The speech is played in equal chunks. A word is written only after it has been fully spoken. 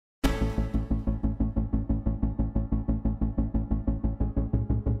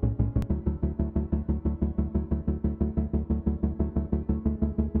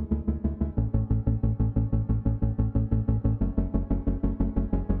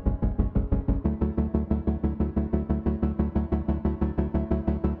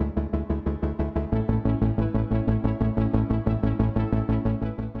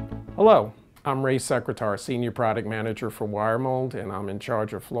Hello, I'm Szekretar, Senior Product Manager for Wire Mold, and I'm in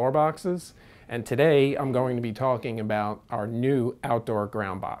charge of floor boxes. And today I'm going to be talking about our new outdoor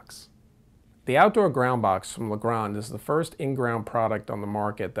ground box. The outdoor ground box from Legrand is the first in-ground product on the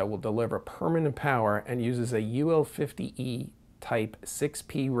market that will deliver permanent power and uses a UL50E type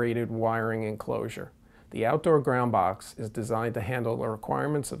 6P rated wiring enclosure. The outdoor ground box is designed to handle the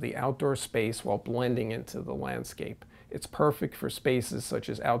requirements of the outdoor space while blending into the landscape. It's perfect for spaces such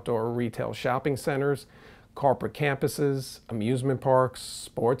as outdoor retail shopping centers, corporate campuses, amusement parks,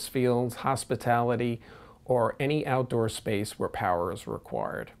 sports fields, hospitality, or any outdoor space where power is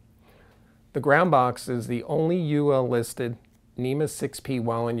required. The ground box is the only UL-listed NEMA 6P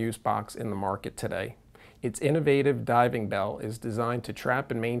while-in-use box in the market today. Its innovative diving bell is designed to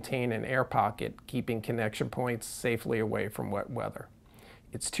trap and maintain an air pocket, keeping connection points safely away from wet weather.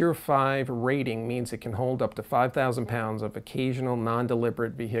 Its Tier 5 rating means it can hold up to 5,000 pounds of occasional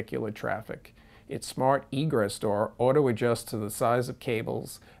non-deliberate vehicular traffic. Its smart egress door auto-adjusts to the size of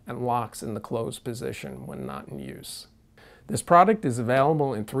cables and locks in the closed position when not in use. This product is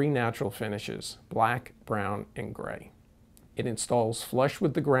available in 3 natural finishes: black, brown, and gray. It installs flush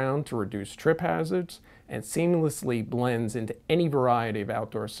with the ground to reduce trip hazards and seamlessly blends into any variety of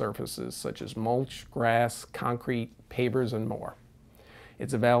outdoor surfaces such as mulch, grass, concrete, pavers, and more.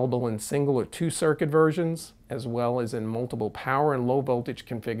 It's available in single or 2-circuit versions, as well as in multiple power and low voltage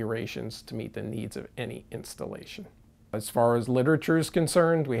configurations to meet the needs of any installation. As far as literature is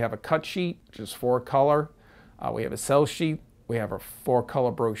concerned, we have a cut sheet, which is 4-color. We have a sell sheet. We have a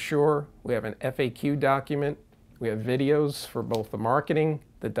 4-color brochure. We have an FAQ document. We have videos for both the marketing,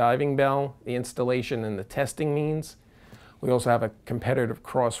 the diving bell, the installation, and the testing means. We also have a competitive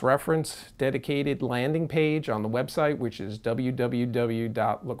cross-reference dedicated landing page on the website, which is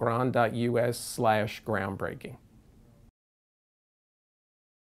www.legrand.us/groundbreaking.